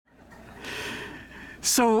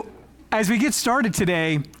So as we get started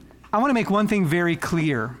today, I want to make one thing very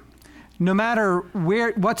clear. No matter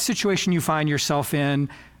what situation you find yourself in,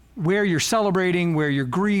 where you're celebrating, where you're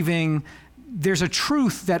grieving, there's a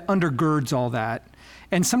truth that undergirds all that.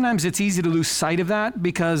 And sometimes it's easy to lose sight of that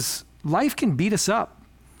because life can beat us up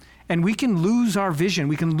and we can lose our vision,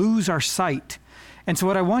 we can lose our sight. And so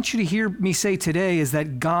what I want you to hear me say today is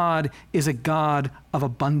that God is a God of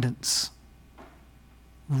abundance.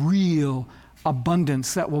 Real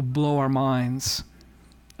abundance that will blow our minds.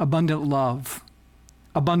 Abundant love,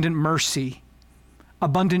 abundant mercy,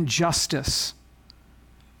 abundant justice.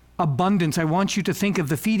 Abundance. I want you to think of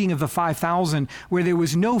the feeding of the 5,000 where there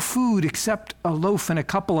was no food except a loaf and a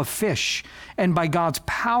couple of fish. And by God's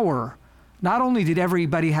power, not only did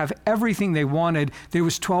everybody have everything they wanted, there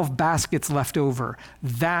was 12 baskets left over.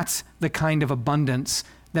 That's the kind of abundance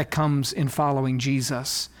that comes in following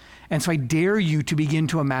Jesus. And so I dare you to begin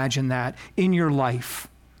to imagine that in your life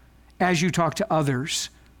as you talk to others.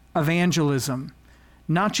 Evangelism,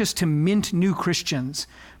 not just to mint new Christians,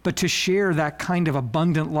 but to share that kind of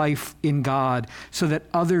abundant life in God so that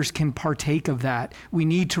others can partake of that. We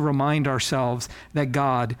need to remind ourselves that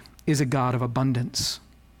God is a God of abundance.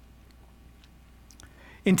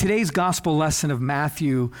 In today's gospel lesson of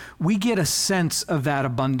Matthew, we get a sense of that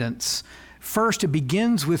abundance. First, it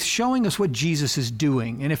begins with showing us what Jesus is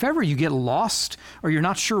doing. And if ever you get lost or you're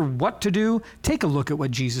not sure what to do, take a look at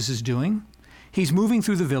what Jesus is doing. He's moving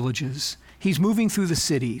through the villages. He's moving through the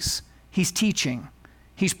cities. He's teaching.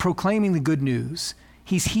 He's proclaiming the good news.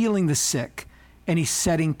 He's healing the sick. And he's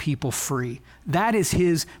setting people free. That is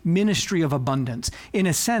his ministry of abundance. In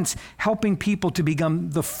a sense, helping people to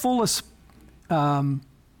become the fullest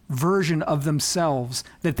version of themselves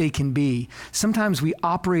that they can be. Sometimes we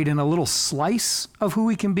operate in a little slice of who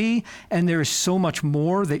we can be, and there is so much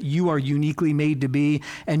more that you are uniquely made to be.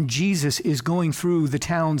 And Jesus is going through the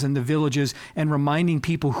towns and the villages and reminding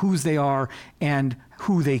people whose they are and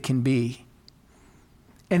who they can be.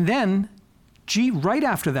 And then, right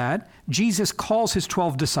after that, Jesus calls his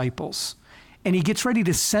 12 disciples, and he gets ready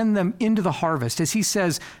to send them into the harvest. As he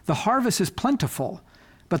says, the harvest is plentiful,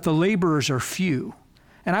 but the laborers are few.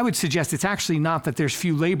 And I would suggest it's actually not that there's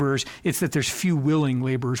few laborers, it's that there's few willing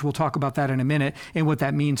laborers. We'll talk about that in a minute and what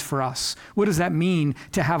that means for us. What does that mean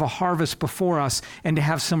to have a harvest before us and to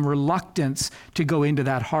have some reluctance to go into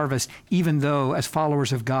that harvest, even though as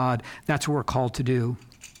followers of God, that's what we're called to do.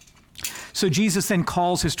 So Jesus then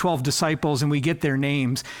calls his 12 disciples and we get their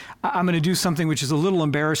names. I'm going to do something which is a little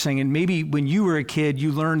embarrassing, and maybe when you were a kid,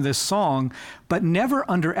 you learned this song, but never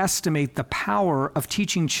underestimate the power of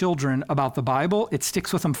teaching children about the Bible. It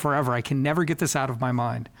sticks with them forever. I can never get this out of my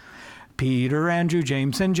mind. Peter, Andrew,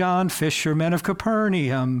 James, and John, fishermen of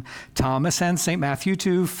Capernaum, Thomas and St. Matthew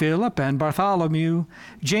too, Philip and Bartholomew,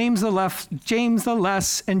 James the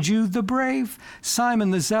less, and Jude the brave,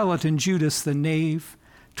 Simon the zealot, and Judas the knave.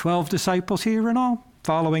 12 disciples here in all,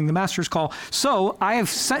 following the master's call. So I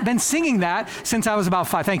have been singing that since I was about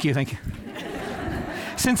 5. Thank you.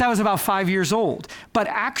 Since I was about 5 years old. But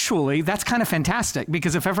actually, that's kind of fantastic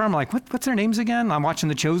because if ever I'm like, what's their names again? I'm watching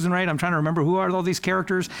The Chosen, right? I'm trying to remember who are all these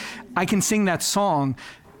characters. I can sing that song.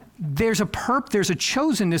 There's a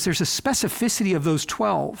chosenness, there's a specificity of those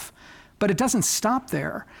 12. But it doesn't stop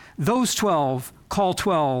there. Those 12 call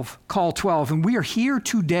 12, call 12. And we are here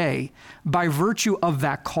today by virtue of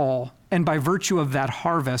that call and by virtue of that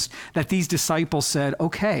harvest that these disciples said,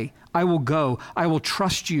 okay, I will go. I will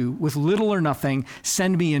trust you with little or nothing.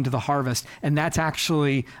 Send me into the harvest. And that's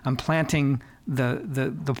actually, I'm planting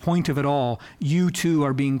the point of it all. You too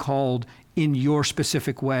are being called in your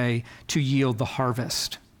specific way to yield the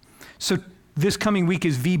harvest. So this coming week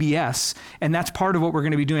is VBS, and that's part of what we're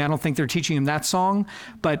going to be doing. I don't think they're teaching them that song,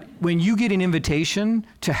 but when you get an invitation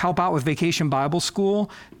to help out with Vacation Bible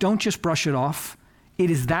School, don't just brush it off.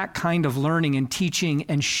 It is that kind of learning and teaching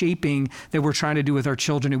and shaping that we're trying to do with our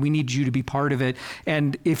children, and we need you to be part of it.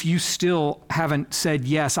 And if you still haven't said,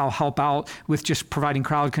 yes, I'll help out with just providing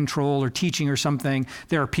crowd control or teaching or something,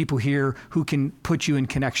 there are people here who can put you in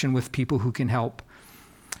connection with people who can help.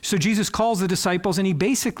 So Jesus calls the disciples and he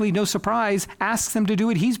basically, no surprise, asks them to do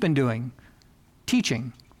what he's been doing.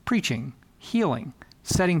 Teaching, preaching, healing,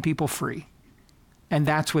 setting people free. And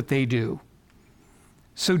that's what they do.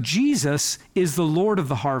 So Jesus is the Lord of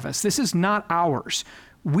the harvest. This is not ours.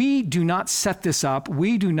 We do not set this up.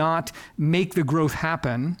 We do not make the growth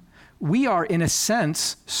happen. We are, in a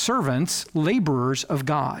sense, servants, laborers of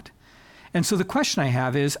God. And so the question I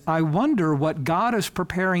have is, I wonder what God is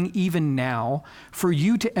preparing even now for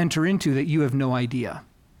you to enter into that you have no idea.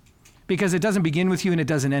 Because it doesn't begin with you and it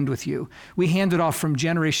doesn't end with you. We hand it off from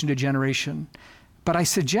generation to generation. But I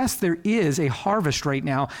suggest there is a harvest right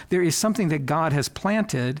now. There is something that God has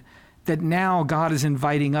planted that now God is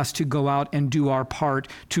inviting us to go out and do our part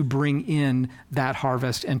to bring in that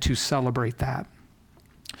harvest and to celebrate that.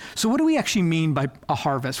 So what do we actually mean by a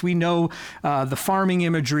harvest? We know the farming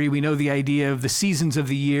imagery. We know the idea of the seasons of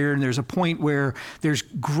the year, and there's a point where there's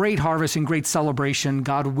great harvest and great celebration,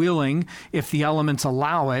 God willing, if the elements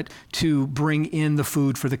allow it, to bring in the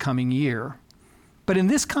food for the coming year. But in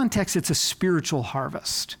this context, it's a spiritual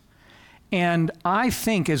harvest. And I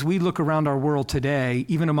think as we look around our world today,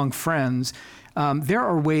 even among friends, there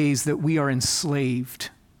are ways that we are enslaved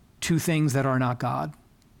to things that are not God.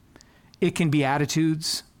 It can be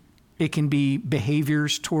attitudes. It can be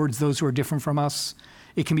behaviors towards those who are different from us.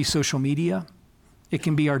 It can be social media. It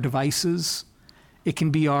can be our devices. It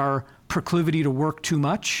can be our proclivity to work too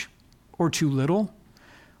much or too little.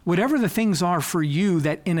 Whatever the things are for you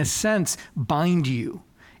that, in a sense, bind you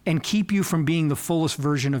and keep you from being the fullest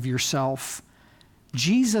version of yourself,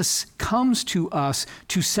 Jesus comes to us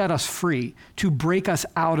to set us free, to break us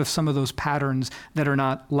out of some of those patterns that are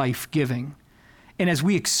not life-giving. And as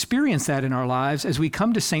we experience that in our lives, as we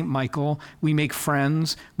come to St. Michael, we make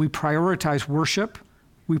friends, we prioritize worship,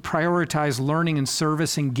 we prioritize learning and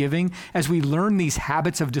service and giving. As we learn these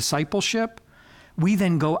habits of discipleship, we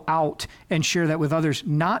then go out and share that with others,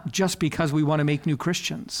 not just because we want to make new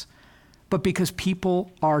Christians, but because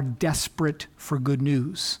people are desperate for good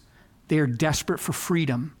news. They are desperate for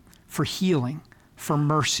freedom, for healing, for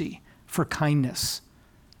mercy, for kindness.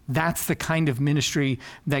 That's the kind of ministry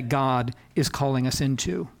that God is calling us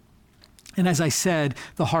into. And as I said,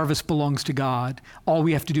 the harvest belongs to God. All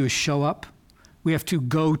we have to do is show up. We have to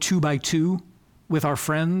go 2 by 2 with our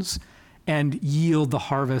friends and yield the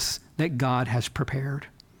harvest that God has prepared.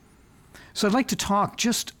 So I'd like to talk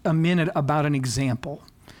just a minute about an example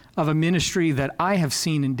of a ministry that I have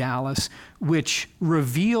seen in Dallas, which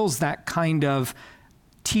reveals that kind of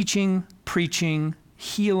teaching, preaching,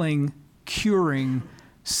 healing, curing,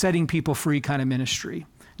 setting people free kind of ministry.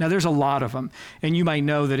 Now, there's a lot of them. And you might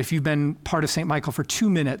know that if you've been part of St. Michael for 2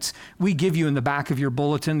 minutes, we give you in the back of your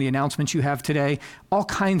bulletin, the announcements you have today, all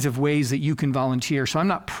kinds of ways that you can volunteer. So I'm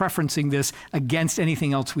not preferencing this against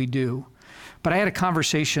anything else we do. But I had a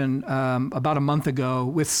conversation about a month ago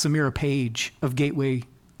with Samira Page of Gateway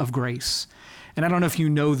of Grace. And I don't know if you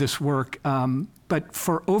know this work, but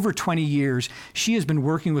for over 20 years, she has been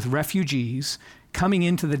working with refugees coming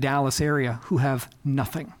into the Dallas area who have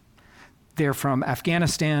nothing. They're from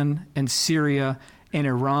Afghanistan and Syria and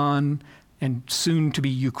Iran and soon to be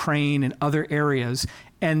Ukraine and other areas,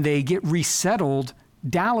 and they get resettled.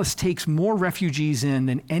 Dallas takes more refugees in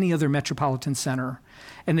than any other metropolitan center,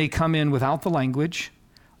 and they come in without the language,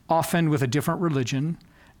 often with a different religion,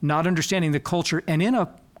 not understanding the culture, and in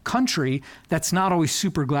a country that's not always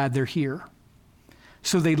super glad they're here.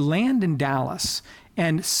 So they land in Dallas,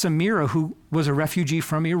 and Samira, who was a refugee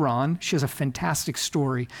from Iran, she has a fantastic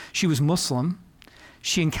story. She was Muslim.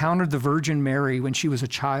 She encountered the Virgin Mary when she was a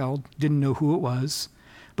child, didn't know who it was,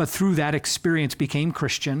 but through that experience became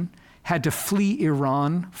Christian, had to flee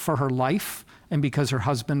Iran for her life and because her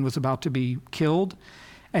husband was about to be killed,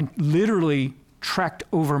 and literally trekked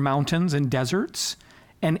over mountains and deserts,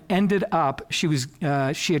 and ended up, she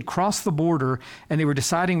had crossed the border and they were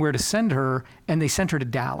deciding where to send her, and they sent her to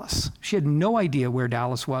Dallas. She had no idea where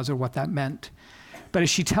Dallas was or what that meant. But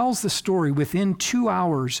as she tells the story, within 2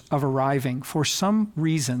 hours of arriving, for some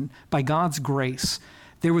reason, by God's grace,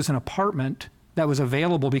 there was an apartment that was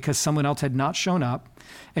available because someone else had not shown up.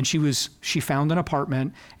 And she found an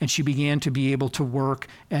apartment, and she began to be able to work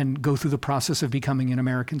and go through the process of becoming an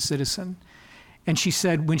American citizen. And she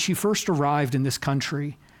said when she first arrived in this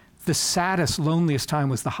country, the saddest, loneliest time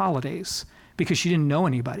was the holidays because she didn't know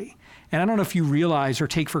anybody. And I don't know if you realize or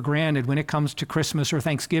take for granted when it comes to Christmas or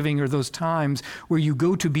Thanksgiving or those times where you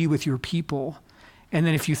go to be with your people. And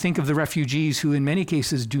then if you think of the refugees who in many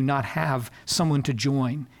cases do not have someone to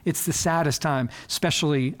join, it's the saddest time,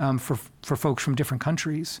 especially for folks from different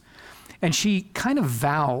countries. And she kind of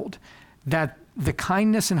vowed that the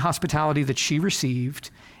kindness and hospitality that she received,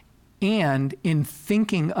 and in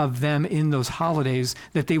thinking of them in those holidays,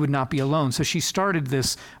 that they would not be alone. So she started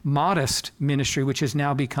this modest ministry, which has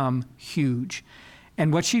now become huge.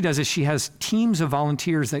 And what she does is she has teams of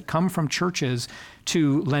volunteers that come from churches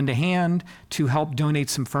to lend a hand, to help donate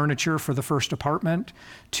some furniture for the first apartment,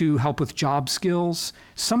 to help with job skills,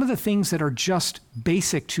 some of the things that are just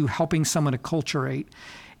basic to helping someone acculturate.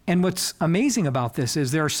 And what's amazing about this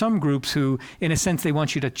is there are some groups who, in a sense, they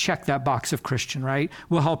want you to check that box of Christian, right?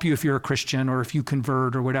 We'll help you if you're a Christian or if you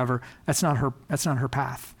convert or whatever. That's not her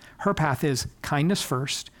path. Her path is kindness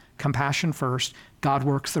first, compassion first, God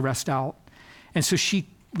works the rest out. And so she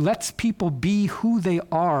lets people be who they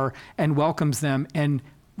are and welcomes them. And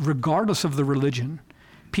regardless of the religion,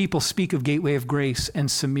 people speak of Gateway of Grace and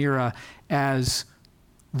Samira as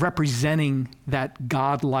representing that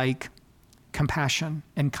God-like compassion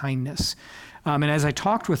and kindness. And as I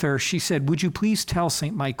talked with her, she said, would you please tell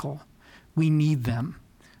St. Michael, we need them.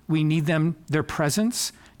 We need them, their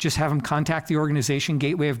presence. Just have them contact the organization,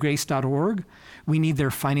 gatewayofgrace.org. We need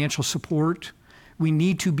their financial support. We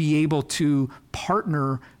need to be able to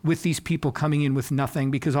partner with these people coming in with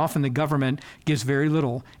nothing, because often the government gives very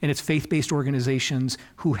little, and it's faith-based organizations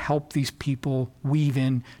who help these people weave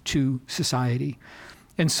into society.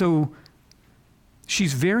 And so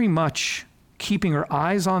she's very much keeping her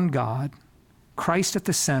eyes on God, Christ at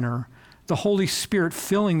the center, the Holy Spirit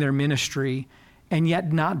filling their ministry, and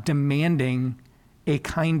yet not demanding a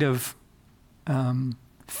kind of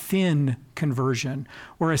thin conversion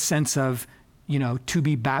or a sense of, to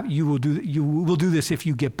be you will do this if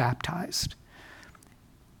you get baptized.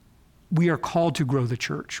 We are called to grow the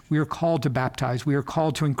church. We are called to baptize. We are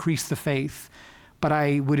called to increase the faith. But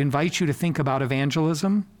I would invite you to think about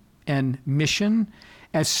evangelism and mission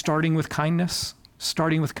as starting with kindness,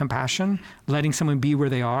 starting with compassion, letting someone be where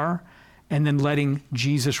they are, and then letting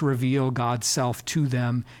Jesus reveal God's self to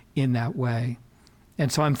them in that way.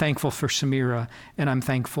 And so I'm thankful for Samira, and I'm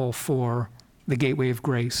thankful for the Gateway of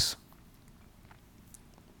Grace.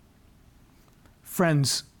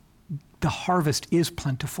 Friends, the harvest is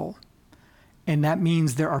plentiful, and that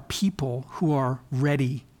means there are people who are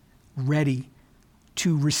ready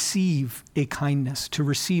to receive a kindness, to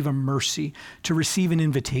receive a mercy, to receive an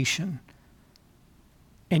invitation.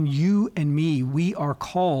 And you and me, we are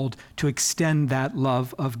called to extend that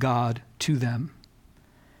love of God to them.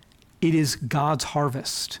 It is God's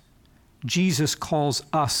harvest. Jesus calls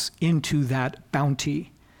us into that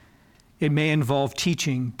bounty. It may involve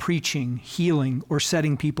teaching, preaching, healing, or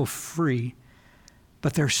setting people free.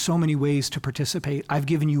 But there are so many ways to participate. I've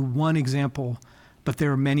given you one example, but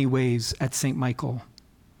there are many ways at St. Michael.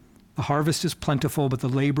 The harvest is plentiful, but the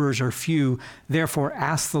laborers are few. Therefore,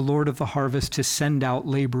 ask the Lord of the harvest to send out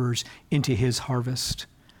laborers into his harvest.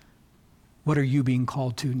 What are you being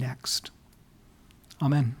called to next?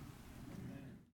 Amen.